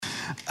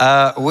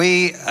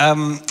We're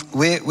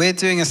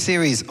doing a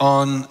series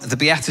on the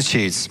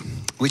Beatitudes,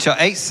 which are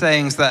 8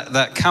 sayings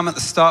that come at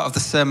the start of the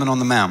Sermon on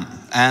the Mount.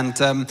 And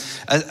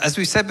as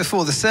we said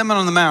before, the Sermon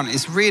on the Mount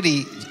is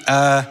really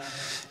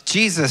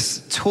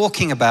Jesus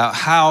talking about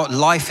how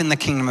life in the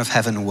kingdom of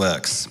heaven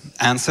works.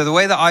 And so the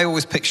way that I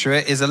always picture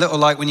it is a little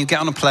like when you get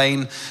on a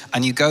plane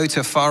and you go to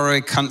a faraway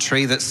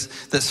country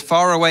that's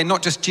far away,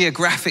 not just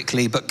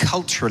geographically, but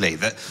culturally,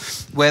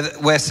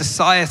 where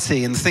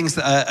society and things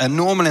that are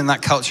normal in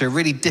that culture are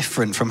really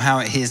different from how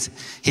it is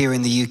here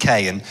in the UK.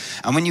 And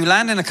when you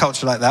land in a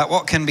culture like that,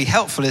 what can be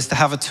helpful is to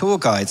have a tour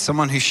guide,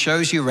 someone who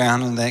shows you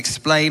around and they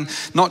explain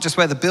not just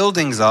where the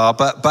buildings are,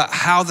 but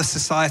how the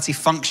society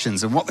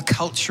functions and what the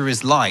culture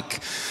is like.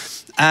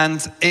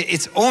 And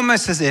it's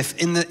almost as if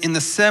in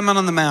the Sermon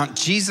on the Mount,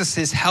 Jesus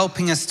is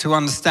helping us to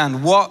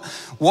understand what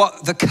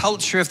the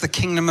culture of the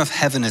kingdom of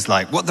heaven is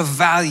like, what the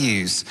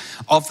values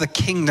of the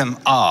kingdom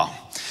are.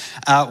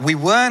 We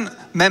weren't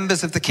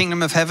members of the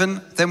kingdom of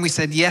heaven, then we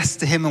said yes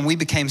to him and we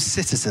became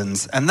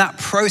citizens. And that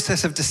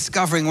process of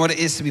discovering what it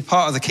is to be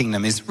part of the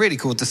kingdom is really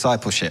called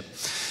discipleship.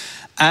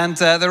 And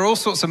there are all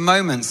sorts of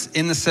moments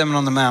in the Sermon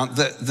on the Mount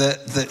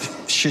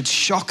that should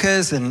shock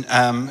us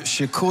and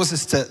should cause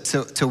us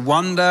to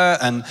wonder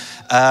and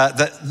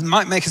that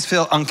might make us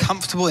feel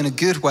uncomfortable in a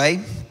good way.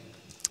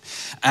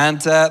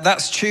 And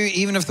that's true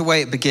even of the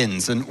way it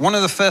begins. And one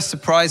of the first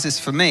surprises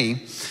for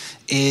me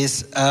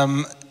is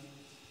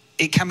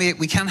we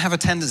can have a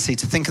tendency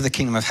to think of the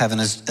kingdom of heaven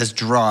as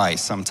dry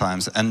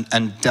sometimes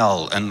and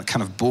dull and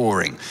kind of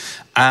boring.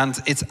 And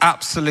it's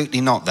absolutely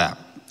not that.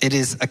 It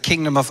is a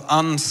kingdom of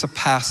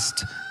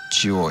unsurpassed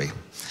joy.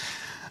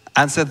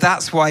 And so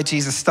that's why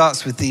Jesus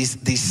starts with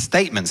these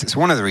statements. It's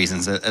one of the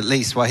reasons, at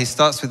least, why he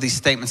starts with these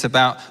statements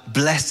about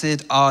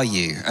blessed are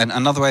you. And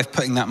another way of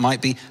putting that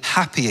might be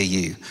happy are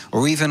you,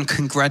 or even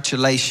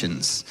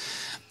congratulations.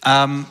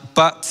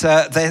 But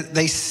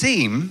they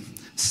seem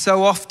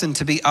so often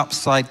to be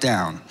upside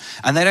down.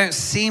 And they don't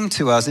seem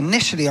to us,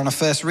 initially on a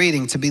first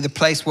reading, to be the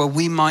place where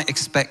we might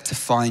expect to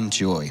find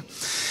joy.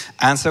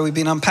 And so we've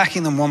been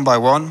unpacking them one by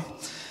one.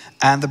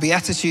 And the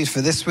Beatitude for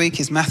this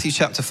week is Matthew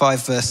chapter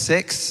 5, verse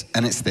 6,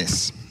 and it's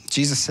this.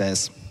 Jesus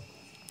says,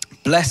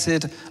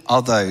 "Blessed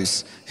are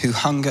those who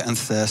hunger and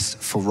thirst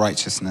for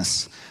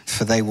righteousness,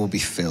 for they will be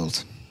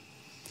filled."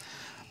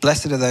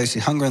 Blessed are those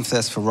who hunger and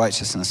thirst for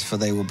righteousness, for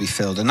they will be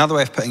filled. Another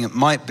way of putting it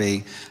might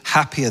be,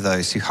 happy are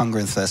those who hunger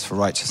and thirst for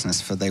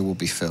righteousness, for they will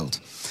be filled.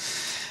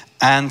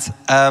 And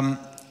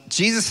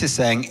Jesus is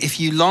saying,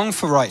 if you long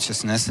for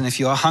righteousness and if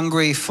you are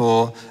hungry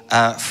for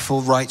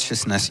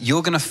righteousness,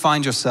 you're going to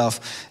find yourself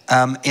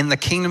in the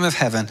kingdom of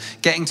heaven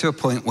getting to a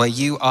point where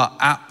you are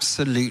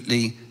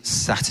absolutely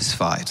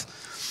satisfied.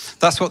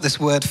 That's what this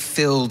word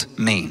filled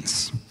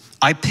means.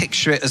 I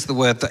picture it as the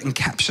word that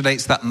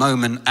encapsulates that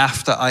moment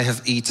after I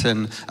have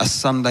eaten a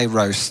Sunday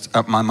roast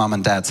at my mum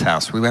and dad's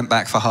house. We went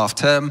back for half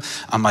term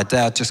and my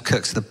dad just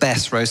cooks the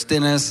best roast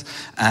dinners.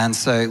 And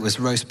so it was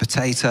roast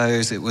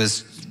potatoes, it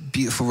was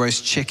beautiful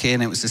roast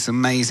chicken, it was this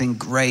amazing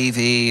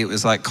gravy, it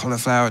was like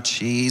cauliflower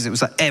cheese, it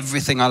was like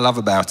everything I love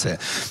about it.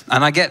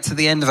 And I get to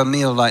the end of a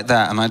meal like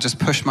that and I just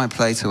push my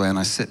plate away and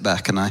I sit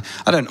back and I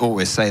don't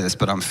always say this,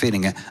 but I'm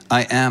feeling it.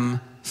 I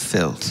am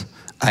filled.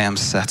 I am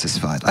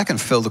satisfied. I can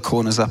fill the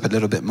corners up a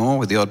little bit more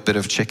with the odd bit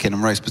of chicken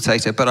and roast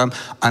potato, but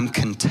I'm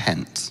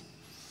content.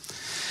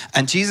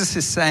 And Jesus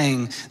is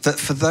saying that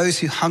for those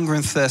who hunger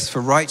and thirst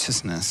for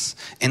righteousness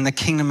in the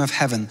kingdom of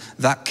heaven,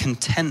 that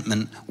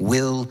contentment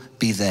will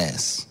be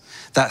theirs.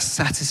 That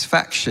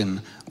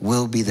satisfaction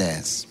will be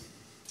theirs.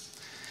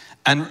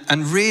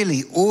 And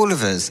really, all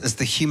of us as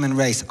the human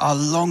race are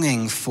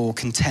longing for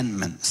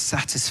contentment,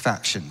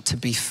 satisfaction, to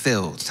be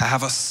filled, to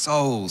have our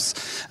souls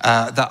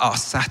that are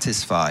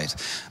satisfied.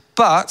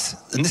 But,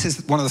 and this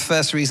is one of the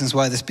first reasons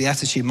why this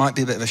beatitude might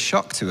be a bit of a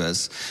shock to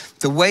us,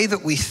 the way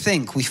that we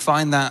think we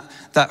find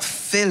that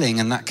filling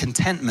and that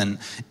contentment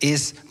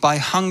is by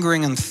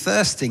hungering and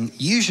thirsting,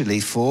 usually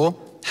for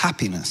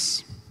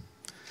happiness.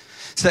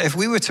 So if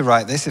we were to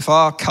write this, if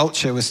our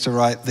culture was to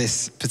write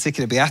this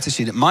particular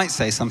beatitude, it might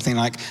say something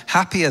like,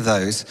 happy are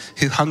those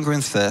who hunger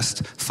and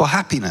thirst for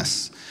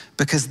happiness,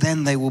 because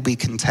then they will be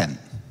content.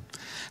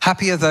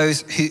 Happy are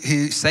those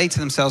who say to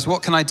themselves,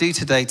 what can I do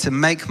today to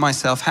make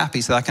myself happy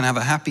so I can have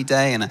a happy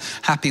day and a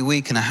happy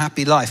week and a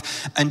happy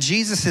life? And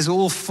Jesus is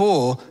all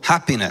for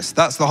happiness.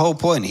 That's the whole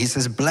point. He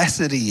says,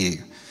 blessed are you.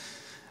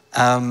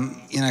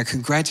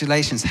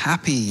 Congratulations,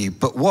 happy are you.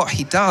 But what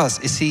he does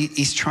is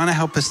he's trying to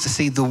help us to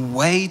see the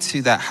way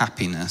to that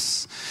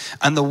happiness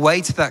and the way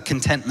to that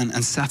contentment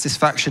and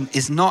satisfaction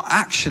is not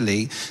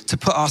actually to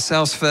put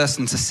ourselves first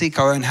and to seek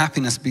our own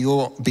happiness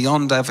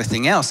beyond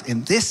everything else.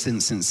 In this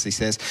instance, he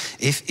says,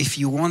 if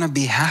you want to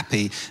be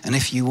happy and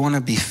if you want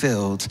to be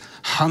filled,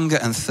 hunger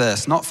and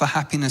thirst, not for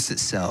happiness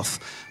itself,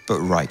 but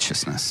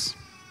righteousness.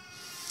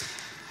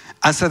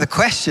 And so the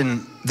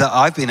question that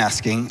I've been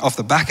asking off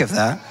the back of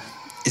that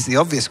is the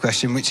obvious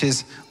question, which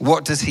is,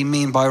 what does he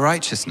mean by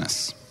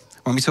righteousness?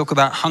 When we talk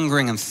about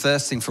hungering and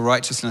thirsting for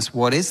righteousness,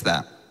 what is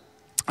that?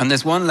 And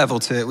there's one level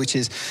to it, which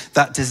is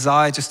that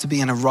desire just to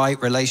be in a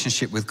right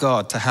relationship with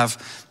God, to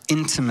have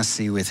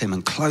intimacy with him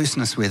and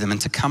closeness with him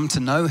and to come to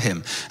know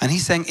him. And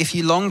he's saying, if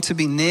you long to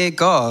be near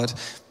God,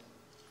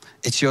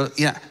 it's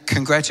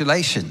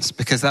congratulations,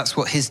 because that's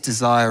what his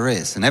desire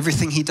is. And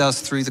everything he does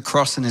through the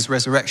cross and his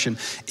resurrection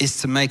is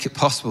to make it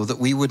possible that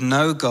we would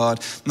know God,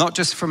 not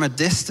just from a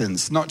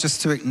distance, not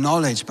just to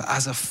acknowledge, but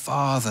as a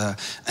father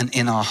and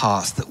in our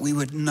hearts, that we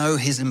would know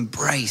his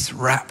embrace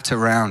wrapped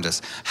around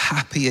us.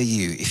 Happy are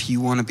you if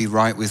you want to be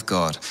right with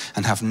God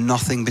and have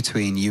nothing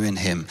between you and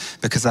him,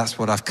 because that's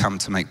what I've come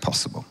to make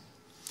possible.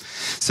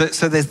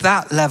 So there's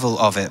that level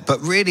of it.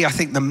 But really, I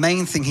think the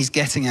main thing he's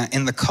getting at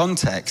in the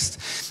context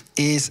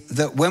is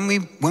that when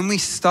we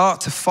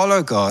start to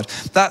follow God,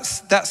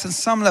 that's at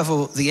some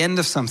level the end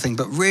of something,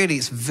 but really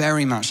it's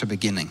very much a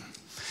beginning.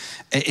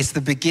 It's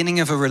the beginning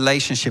of a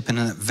relationship and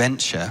an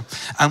adventure.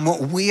 And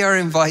what we are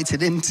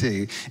invited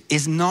into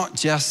is not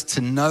just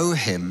to know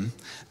him,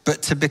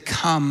 but to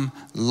become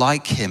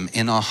like him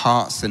in our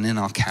hearts and in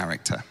our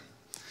character.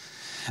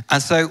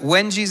 And so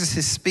when Jesus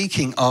is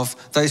speaking of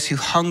those who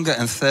hunger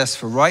and thirst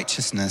for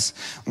righteousness,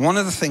 one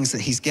of the things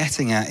that he's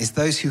getting at is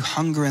those who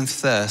hunger and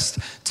thirst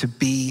to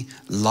be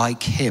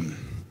like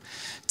him,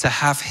 to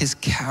have his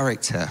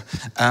character,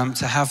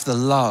 to have the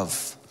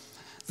love,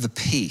 the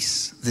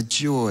peace, the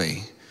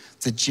joy,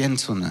 the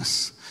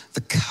gentleness,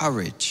 the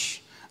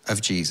courage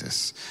of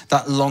Jesus,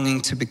 that longing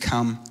to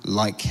become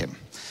like him.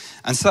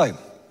 And so,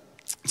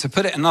 to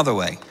put it another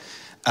way,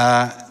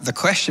 the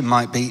question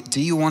might be,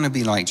 do you want to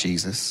be like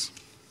Jesus?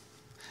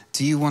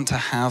 Do you want to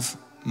have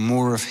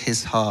more of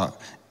his heart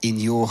in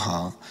your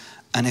heart?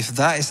 And if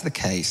that is the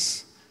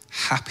case,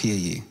 happy are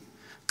you.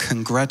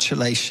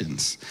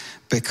 Congratulations,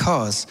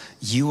 because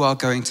you are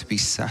going to be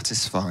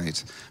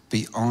satisfied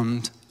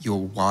beyond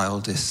your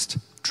wildest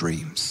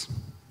dreams.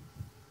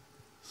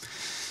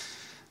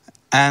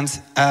 And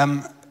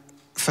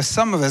for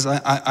some of us,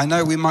 I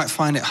know we might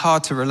find it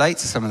hard to relate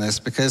to some of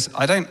this, because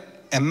I don't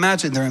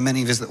imagine there are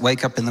many of us that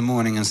wake up in the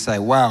morning and say,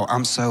 wow,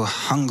 I'm so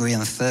hungry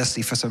and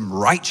thirsty for some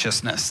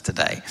righteousness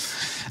today.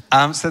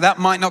 So that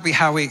might not be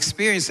how we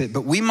experience it,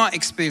 but we might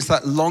experience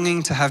that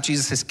longing to have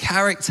Jesus'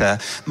 character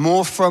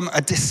more from a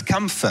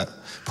discomfort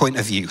point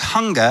of view.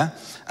 Hunger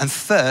and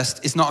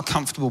thirst is not a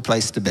comfortable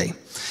place to be,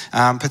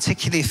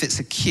 particularly if it's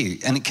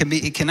acute. And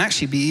it can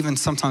actually be even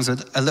sometimes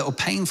a little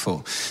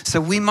painful. So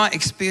we might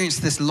experience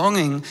this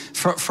longing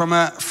from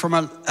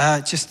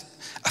just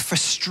a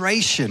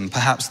frustration,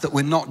 perhaps, that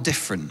we're not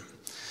different,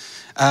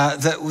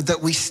 that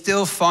we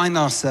still find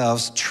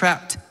ourselves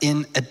trapped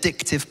in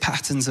addictive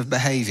patterns of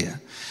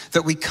behavior,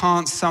 that we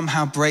can't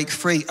somehow break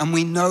free, and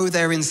we know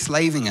they're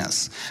enslaving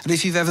us. And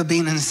if you've ever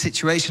been in a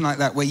situation like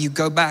that, where you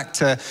go back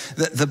to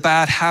the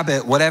bad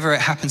habit, whatever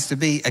it happens to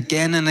be,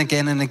 again and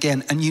again and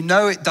again, and you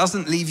know it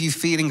doesn't leave you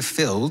feeling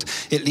filled,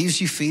 it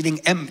leaves you feeling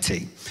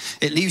empty.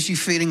 It leaves you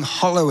feeling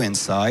hollow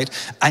inside,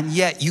 and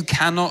yet you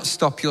cannot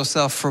stop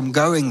yourself from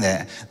going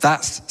there.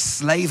 That's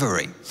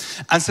slavery.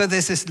 And so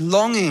there's this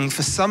longing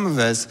for some of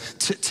us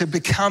to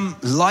become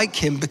like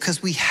him,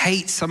 because we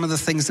hate some of the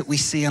things that we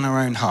see in our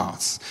own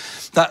hearts.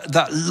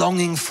 That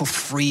longing for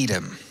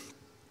freedom.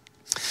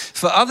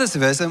 For others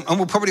of us, and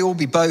we'll probably all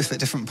be both at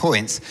different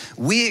points,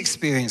 we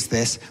experience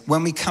this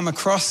when we come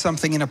across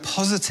something in a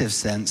positive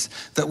sense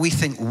that we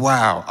think,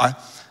 wow,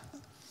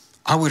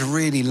 I would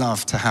really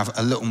love to have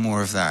a little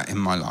more of that in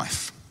my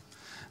life.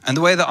 And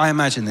the way that I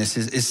imagine this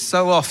is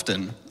so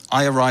often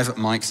I arrive at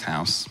Mike's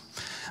house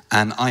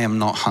and I am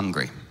not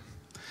hungry.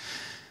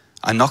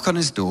 I knock on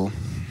his door,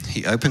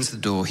 he opens the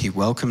door, he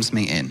welcomes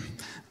me in,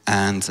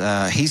 and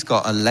he's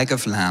got a leg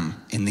of lamb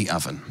in the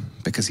oven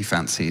because he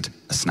fancied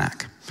a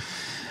snack.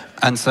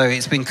 And so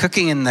it's been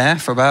cooking in there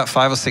for about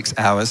 5 or 6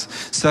 hours.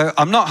 So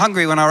I'm not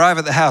hungry when I arrive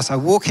at the house. I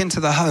walk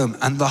into the home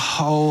and the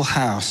whole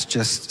house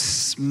just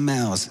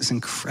smells, it's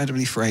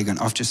incredibly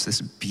fragrant, of just this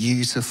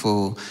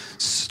beautiful,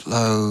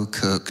 slow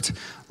cooked,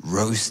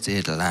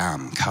 roasted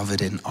lamb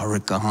covered in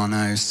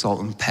oregano,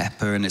 salt and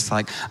pepper. And it's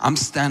like I'm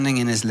standing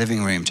in his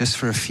living room just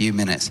for a few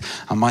minutes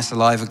and my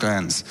saliva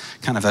glands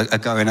kind of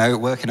are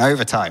working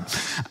overtime.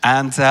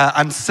 And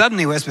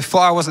suddenly, whereas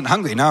before I wasn't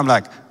hungry, now I'm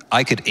like,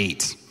 I could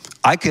eat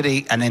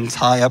an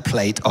entire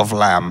plate of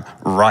lamb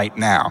right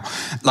now.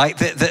 Like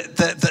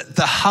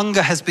the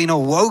hunger has been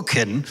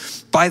awoken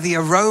by the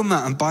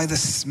aroma and by the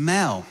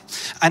smell.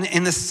 And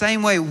in the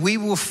same way, we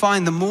will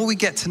find the more we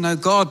get to know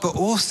God, but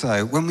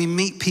also when we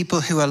meet people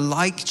who are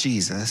like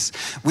Jesus,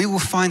 we will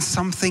find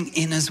something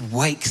in us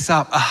wakes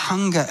up, a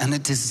hunger and a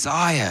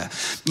desire.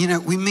 You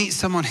know, we meet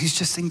someone who's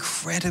just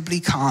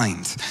incredibly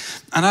kind.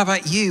 And how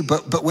about you?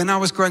 But when I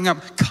was growing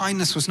up,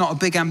 kindness was not a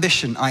big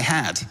ambition I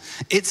had.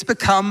 It's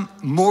become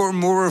more and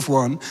more of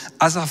one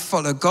as I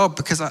follow God,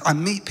 because I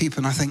meet people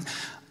and I think,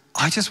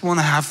 I just want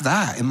to have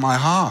that in my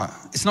heart.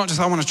 It's not just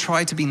I want to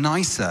try to be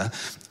nicer.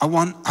 I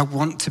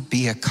want to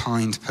be a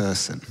kind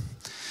person.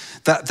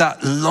 That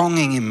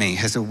longing in me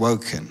has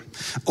awoken.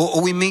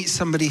 Or we meet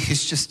somebody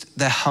who's just,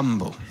 they're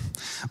humble,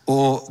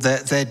 or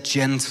they're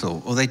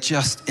gentle, or they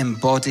just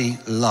embody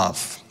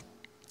love.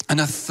 and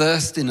a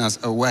thirst in us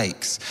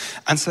awakes.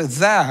 And so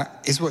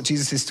that is what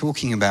Jesus is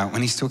talking about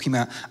when he's talking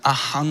about a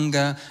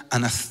hunger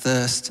and a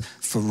thirst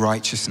for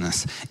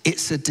righteousness.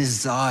 It's a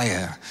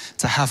desire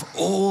to have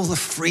all the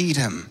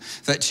freedom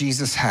that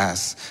Jesus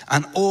has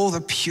and all the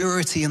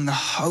purity and the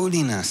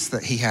holiness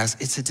that he has.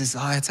 It's a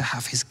desire to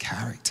have his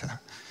character.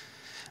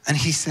 And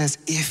he says,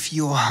 if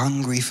you're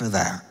hungry for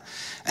that,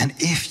 and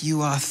if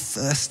you are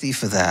thirsty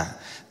for that,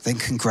 then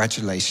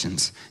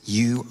congratulations,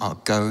 you are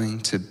going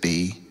to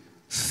be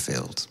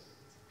filled.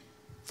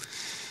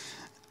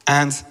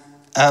 And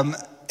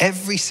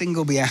every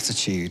single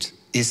beatitude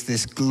is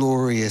this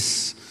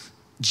glorious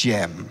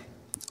gem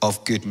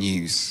of good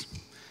news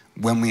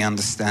when we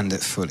understand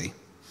it fully.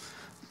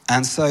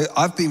 And so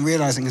I've been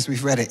realizing as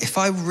we've read it, if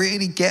I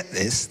really get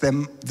this,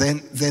 then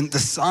the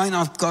sign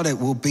I've got it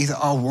will be that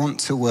I'll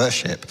want to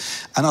worship.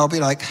 And I'll be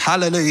like,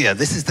 hallelujah,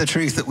 this is the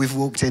truth that we've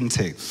walked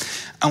into.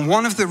 And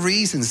one of the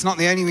reasons, not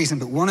the only reason,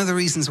 but one of the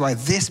reasons why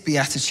this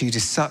beatitude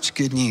is such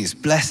good news,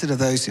 blessed are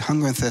those who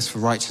hunger and thirst for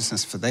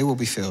righteousness, for they will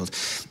be filled,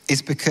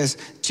 is because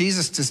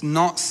Jesus does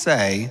not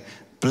say,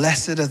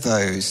 blessed are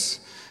those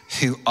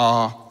who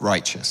are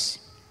righteous.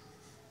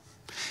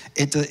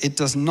 It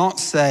does not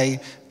say,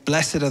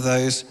 blessed are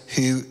those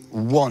who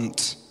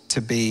want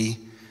to be,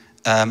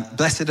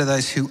 blessed are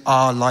those who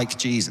are like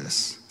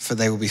Jesus, for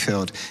they will be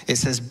filled. It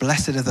says,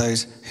 blessed are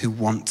those who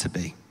want to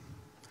be,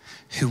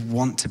 who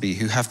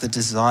have the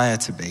desire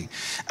to be.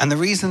 And the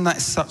reason that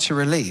is such a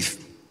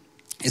relief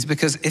is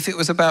because if it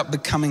was about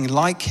becoming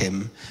like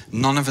him,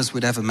 none of us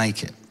would ever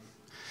make it.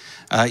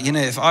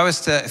 If I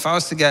was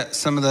to get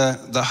some of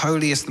the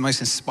holiest, the most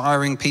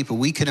inspiring people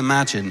we could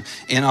imagine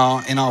in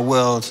our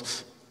world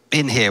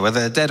in here,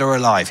 whether they're dead or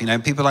alive,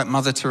 people like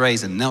Mother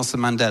Teresa,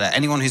 Nelson Mandela,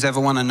 anyone who's ever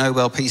won a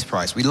Nobel Peace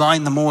Prize, we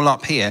lined them all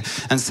up here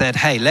and said,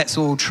 hey, let's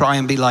all try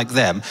and be like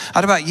them.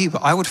 I don't know about you,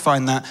 but I would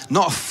find that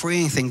not a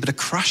freeing thing, but a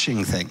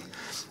crushing thing,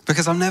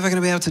 because I'm never going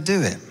to be able to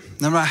do it,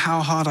 no matter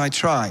how hard I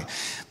try.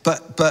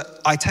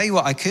 But I tell you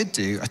what I could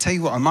do, I tell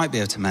you what I might be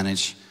able to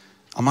manage,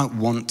 I might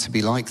want to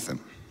be like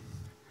them.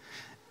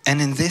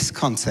 And in this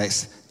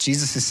context,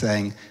 Jesus is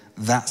saying,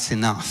 that's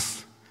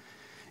enough.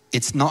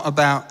 It's not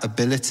about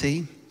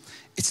ability.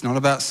 It's not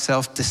about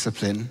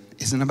self-discipline.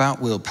 It isn't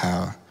about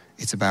willpower.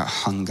 It's about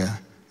hunger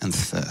and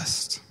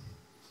thirst.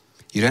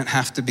 You don't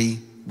have to be,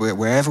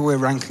 wherever we're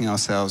ranking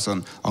ourselves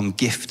on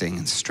gifting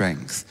and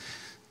strength,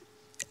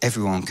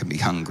 everyone can be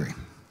hungry.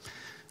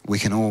 We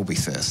can all be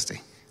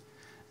thirsty.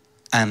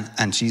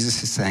 And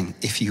Jesus is saying,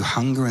 if you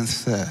hunger and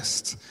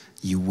thirst,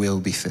 you will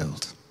be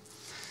filled.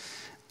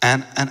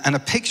 And a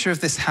picture of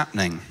this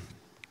happening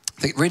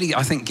that really,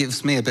 I think,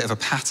 gives me a bit of a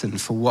pattern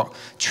for what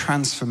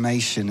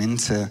transformation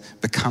into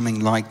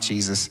becoming like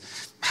Jesus,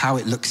 how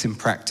it looks in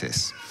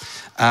practice,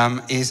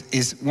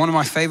 is one of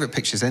my favorite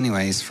pictures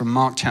anyways, from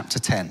Mark chapter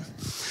 10.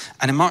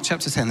 And in Mark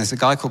chapter 10, there's a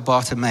guy called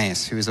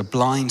Bartimaeus who is a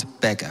blind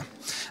beggar.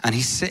 And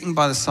he's sitting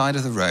by the side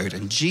of the road,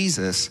 and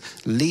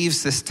Jesus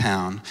leaves this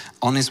town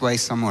on his way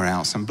somewhere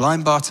else. And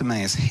blind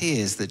Bartimaeus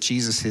hears that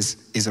Jesus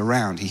is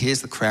around. He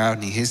hears the crowd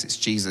and he hears it's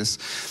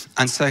Jesus.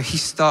 And so he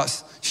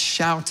starts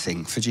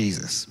shouting for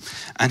Jesus.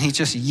 And he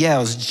just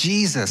yells,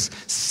 Jesus,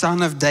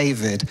 Son of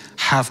David,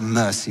 have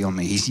mercy on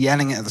me. He's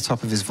yelling it at the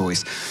top of his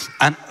voice.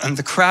 And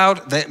the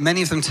crowd,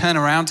 many of them turn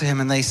around to him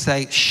and they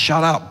say,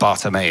 shut up,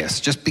 Bartimaeus,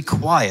 just be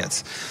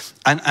quiet.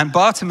 And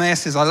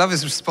Bartimaeus I love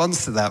his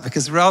response to that,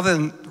 because rather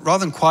than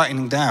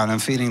quietening down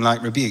and feeling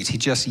like rebuked, he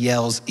just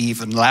yells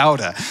even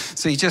louder.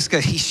 So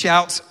he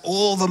shouts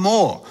all the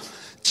more,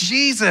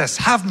 Jesus,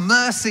 have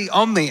mercy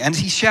on me. And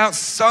he shouts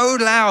so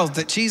loud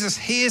that Jesus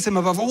hears him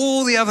above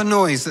all the other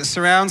noise that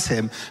surrounds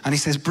him. And he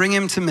says, bring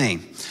him to me.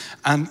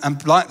 And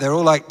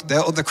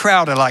the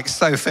crowd are like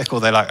so fickle.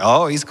 They're like,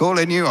 oh, he's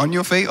calling you, on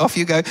your feet, off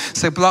you go.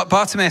 So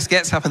Bartimaeus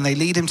gets up and they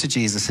lead him to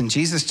Jesus. And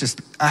Jesus just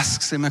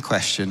asks him a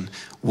question.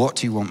 What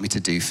do you want me to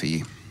do for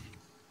you?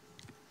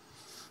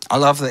 I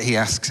love that he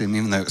asks him,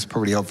 even though it's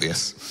probably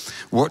obvious.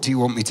 What do you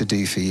want me to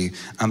do for you?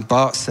 And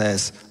Bart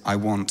says, I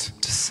want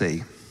to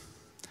see.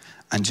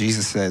 And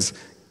Jesus says,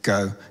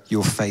 go,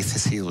 your faith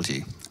has healed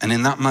you. And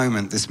in that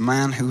moment, this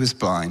man who was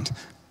blind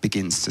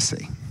begins to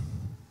see.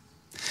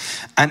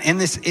 And in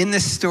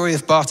this story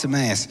of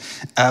Bartimaeus,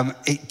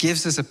 it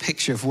gives us a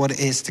picture of what it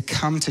is to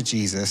come to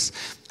Jesus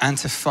and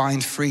to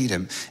find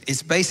freedom.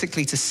 It's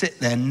basically to sit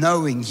there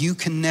knowing you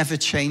can never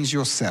change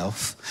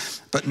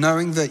yourself, but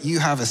knowing that you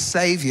have a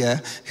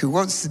Savior who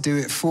wants to do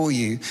it for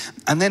you.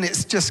 And then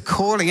it's just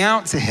calling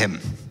out to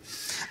him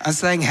and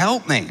saying,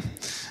 help me.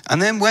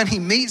 And then when he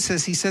meets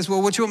us, he says,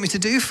 well, what do you want me to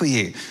do for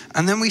you?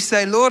 And then we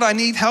say, Lord, I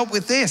need help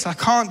with this. I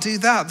can't do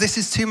that. This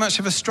is too much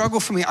of a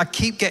struggle for me. I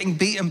keep getting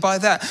beaten by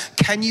that.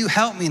 Can you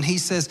help me? And he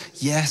says,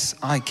 yes,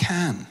 I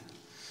can.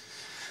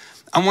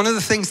 And one of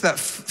the things that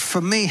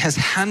for me has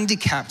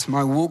handicapped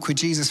my walk with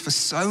Jesus for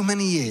so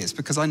many years,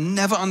 because I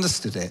never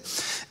understood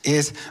it,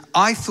 is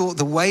I thought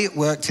the way it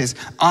worked is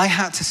I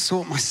had to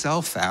sort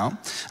myself out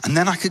and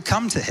then I could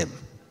come to him.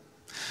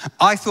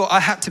 I thought I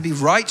had to be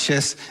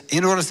righteous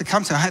in order to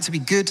come to him. I had to be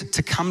good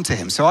to come to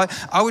him. So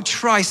I would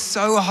try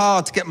so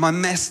hard to get my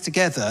mess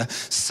together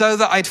so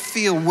that I'd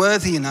feel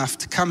worthy enough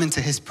to come into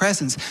his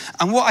presence.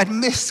 And what I'd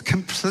missed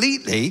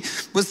completely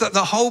was that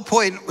the whole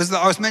point was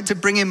that I was meant to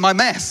bring in my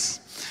mess,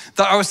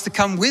 that I was to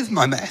come with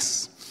my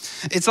mess.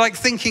 It's like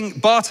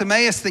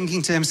Bartimaeus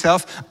thinking to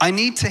himself, I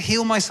need to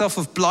heal myself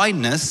of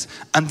blindness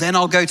and then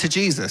I'll go to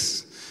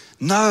Jesus.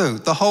 No,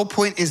 the whole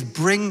point is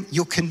bring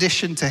your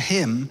condition to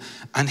him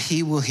and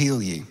he will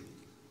heal you.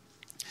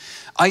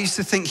 I used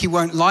to think he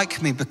won't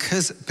like me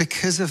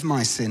because of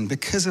my sin,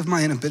 because of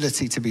my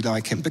inability to be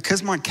like him,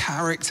 because my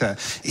character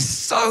is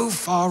so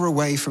far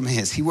away from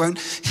his. He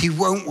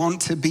won't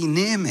want to be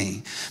near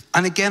me.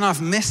 And again,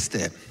 I've missed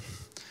it.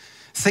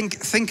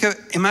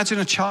 Imagine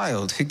a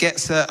child who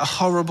gets a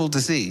horrible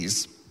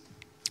disease.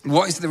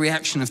 What is the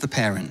reaction of the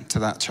parent to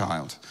that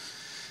child?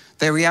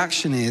 Their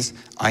reaction is,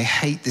 I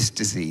hate this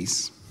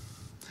disease,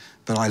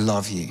 but I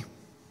love you.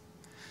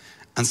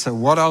 And so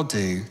what I'll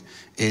do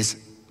is,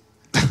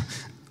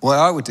 what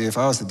I would do if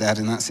I was the dad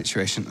in that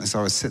situation is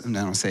I would sit them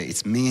down and say,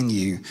 it's me and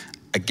you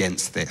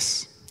against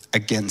this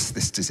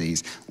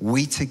disease.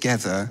 We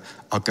together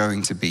are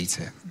going to beat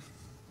it.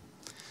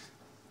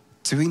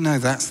 Do we know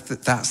that's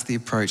the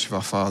approach of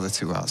our Father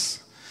to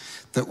us?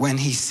 That when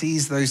he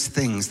sees those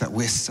things that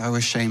we're so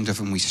ashamed of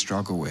and we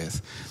struggle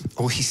with,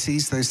 or he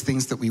sees those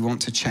things that we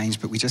want to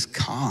change but we just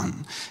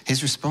can't,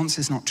 his response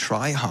is not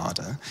try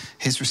harder.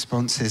 His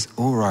response is,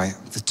 all right,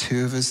 the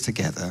two of us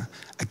together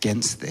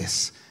against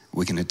this,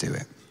 we're going to do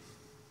it.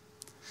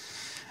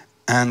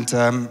 And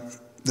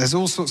there's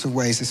all sorts of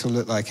ways this will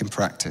look like in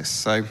practice.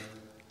 So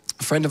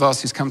a friend of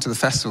ours who's come to the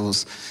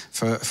festivals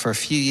for a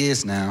few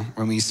years now,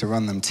 when we used to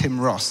run them, Tim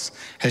Ross,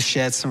 has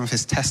shared some of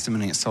his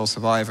testimony at Soul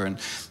Survivor. And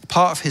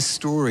part of his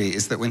story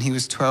is that when he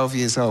was 12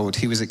 years old,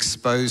 he was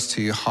exposed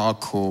to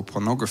hardcore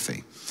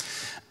pornography.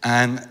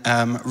 And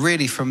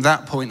really from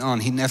that point on,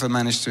 he never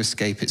managed to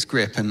escape its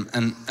grip.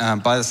 And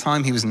by the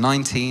time he was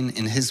 19,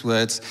 in his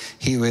words,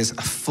 he was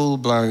a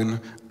full-blown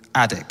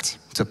addict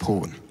to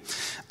porn.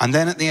 And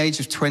then at the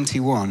age of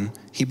 21,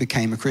 he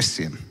became a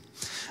Christian.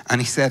 And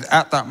he said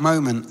at that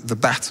moment, the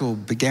battle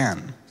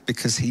began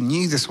because he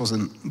knew this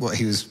wasn't what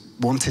he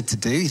wanted to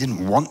do. He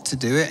didn't want to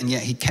do it, and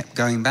yet he kept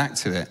going back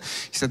to it.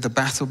 He said the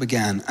battle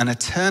began, and a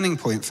turning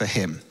point for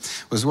him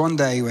was one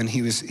day when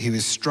he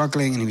was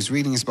struggling and he was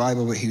reading his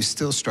Bible, but he was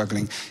still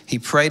struggling. He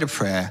prayed a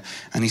prayer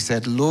and he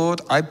said, Lord,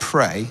 I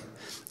pray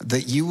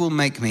that you will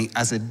make me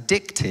as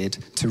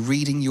addicted to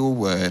reading your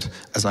word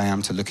as I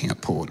am to looking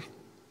at porn.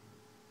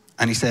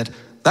 And he said,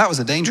 that was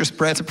a dangerous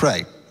prayer to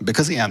pray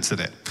because he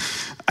answered it.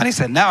 And he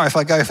said, now if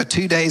I go for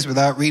 2 days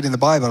without reading the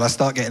Bible, I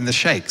start getting the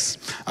shakes.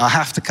 I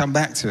have to come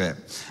back to it.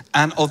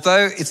 And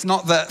although it's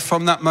not that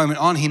from that moment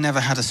on, he never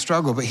had a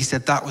struggle, but he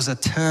said that was a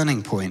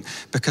turning point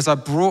because I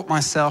brought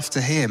myself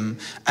to him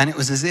and it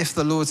was as if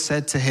the Lord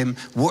said to him,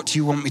 what do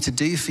you want me to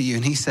do for you?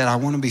 And he said, I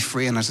want to be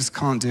free and I just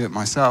can't do it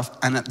myself.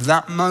 And at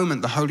that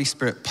moment, the Holy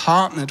Spirit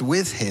partnered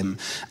with him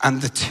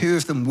and the two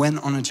of them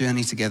went on a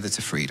journey together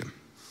to freedom.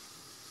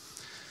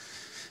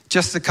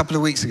 Just a couple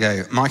of weeks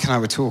ago, Mike and I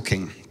were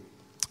talking,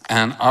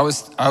 and I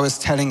was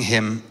telling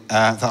him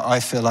that I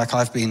feel like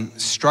I've been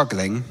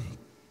struggling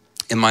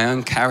in my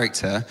own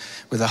character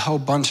with a whole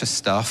bunch of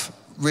stuff,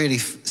 really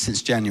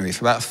since January,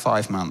 for about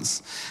 5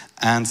 months.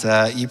 And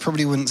you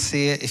probably wouldn't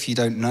see it if you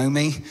don't know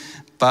me,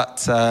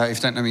 but if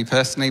you don't know me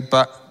personally,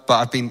 but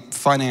I've been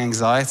finding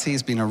anxiety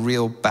has been a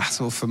real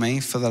battle for me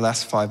for the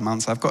last 5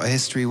 months. I've got a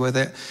history with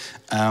it,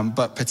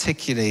 but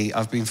particularly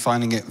I've been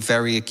finding it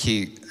very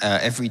acute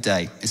every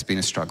day. It's been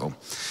a struggle.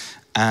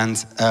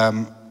 And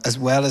as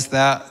well as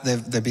that, there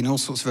have been all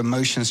sorts of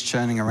emotions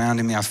churning around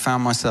in me. I've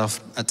found myself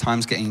at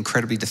times getting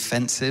incredibly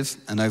defensive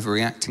and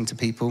overreacting to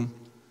people,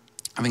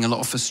 having a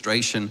lot of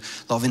frustration,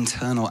 a lot of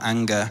internal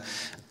anger,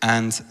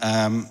 and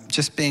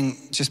just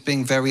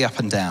being very up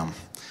and down.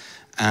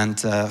 And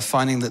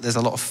finding that there's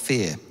a lot of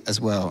fear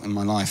as well in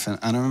my life. And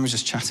I remember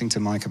just chatting to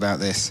Mike about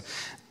this,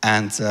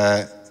 and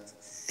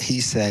he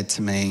said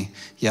to me,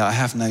 yeah, I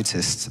have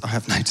noticed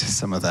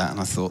some of that. And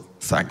I thought,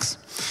 thanks.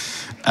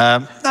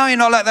 No, you're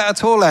not like that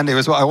at all, Andy,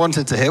 was what I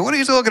wanted to hear. What are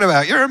you talking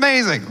about? You're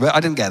amazing. But I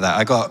didn't get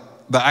that.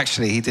 But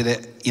actually he did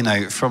it, you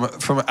know,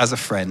 from as a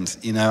friend,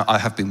 you know, I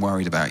have been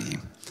worried about you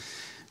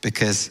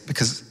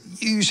because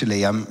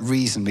usually I'm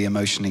reasonably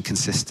emotionally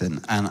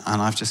consistent and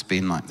I've just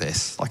been like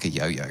this, like a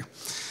yo-yo.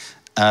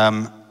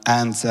 And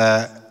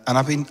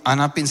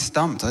I've been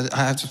stumped.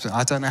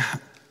 I don't know how,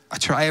 I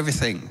try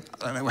everything.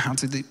 I don't know how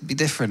to be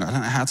different. I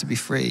don't know how to be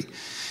free.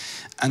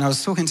 And I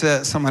was talking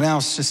to someone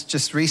else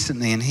just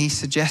recently, and he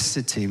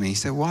suggested to me, he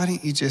said, why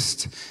don't you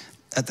just,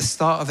 at the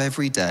start of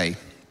every day,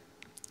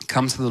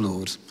 come to the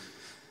Lord,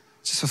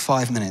 just for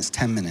 5 minutes,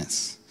 10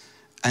 minutes,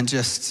 and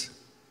just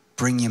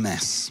bring your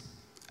mess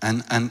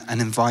and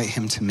invite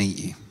him to meet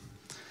you.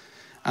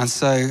 And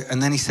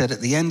then he said,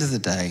 at the end of the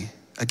day,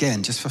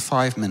 again, just for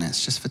 5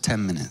 minutes, just for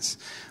 10 minutes,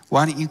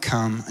 why don't you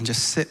come and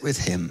just sit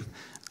with him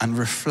and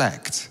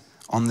reflect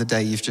on the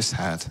day you've just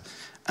had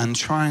and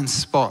try and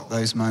spot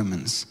those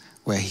moments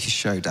where he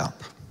showed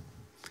up.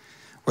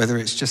 Whether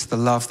it's just the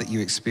love that you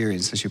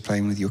experience as you're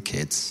playing with your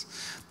kids,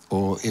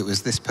 or it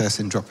was this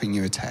person dropping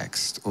you a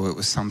text, or it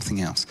was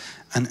something else.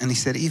 And he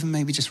said, even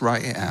maybe just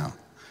write it out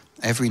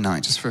every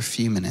night, just for a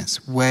few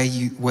minutes, where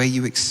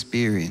you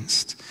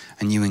experienced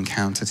and you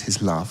encountered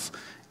his love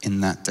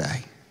in that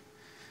day.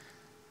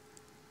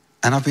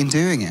 And I've been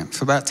doing it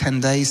for about 10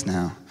 days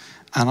now,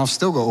 and I've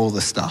still got all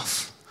the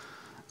stuff.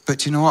 But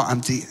do you know what?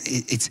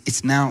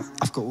 It's now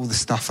I've got all the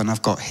stuff and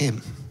I've got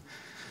him.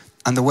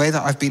 And the way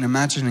that I've been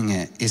imagining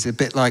it is a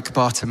bit like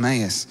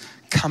Bartimaeus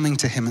coming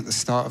to him at the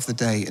start of the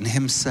day and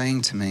him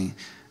saying to me,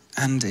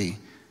 Andy,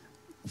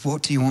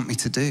 what do you want me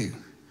to do?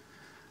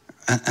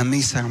 And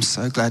me saying, I'm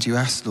so glad you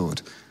asked,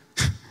 Lord.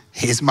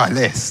 Here's my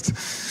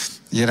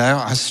list. You know,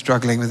 I'm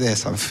struggling with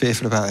this. I'm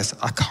fearful about this.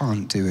 I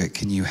can't do it.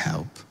 Can you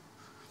help?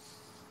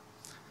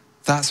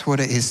 That's what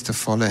it is to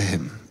follow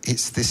him.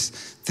 It's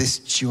this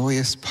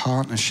joyous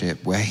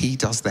partnership where he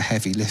does the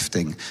heavy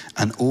lifting,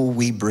 and all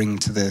we bring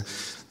to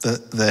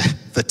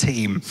the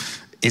team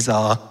is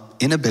our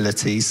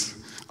inabilities,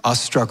 our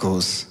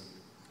struggles,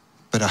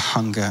 but a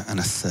hunger and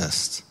a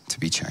thirst to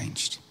be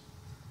changed.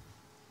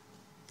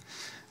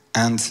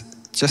 And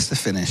just to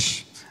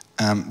finish,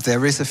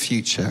 there is a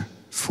future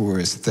for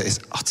us that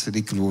is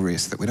utterly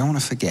glorious, that we don't want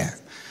to forget,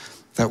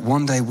 that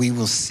one day we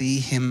will see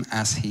him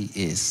as he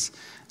is,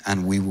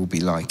 and we will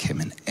be like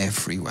him in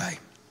every way.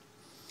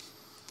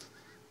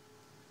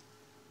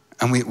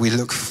 And we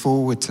look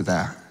forward to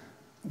that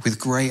with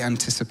great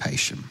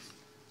anticipation.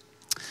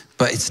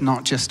 But it's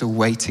not just a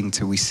waiting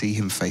till we see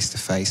him face to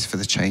face for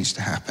the change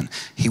to happen.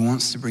 He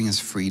wants to bring us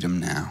freedom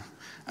now,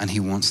 and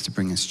he wants to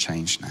bring us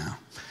change now.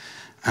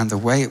 And the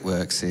way it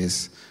works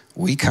is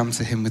we come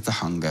to him with the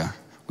hunger.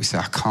 We say,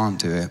 I can't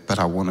do it, but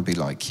I want to be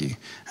like you.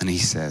 And he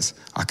says,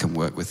 I can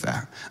work with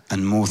that.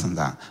 And more than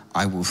that,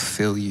 I will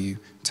fill you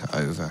to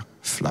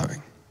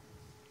overflowing.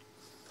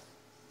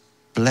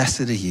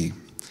 Blessed are you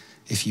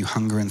if you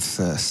hunger and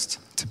thirst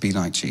to be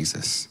like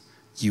Jesus.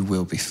 You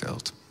will be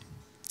filled.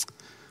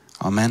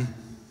 Amen.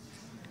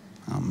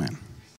 Amen.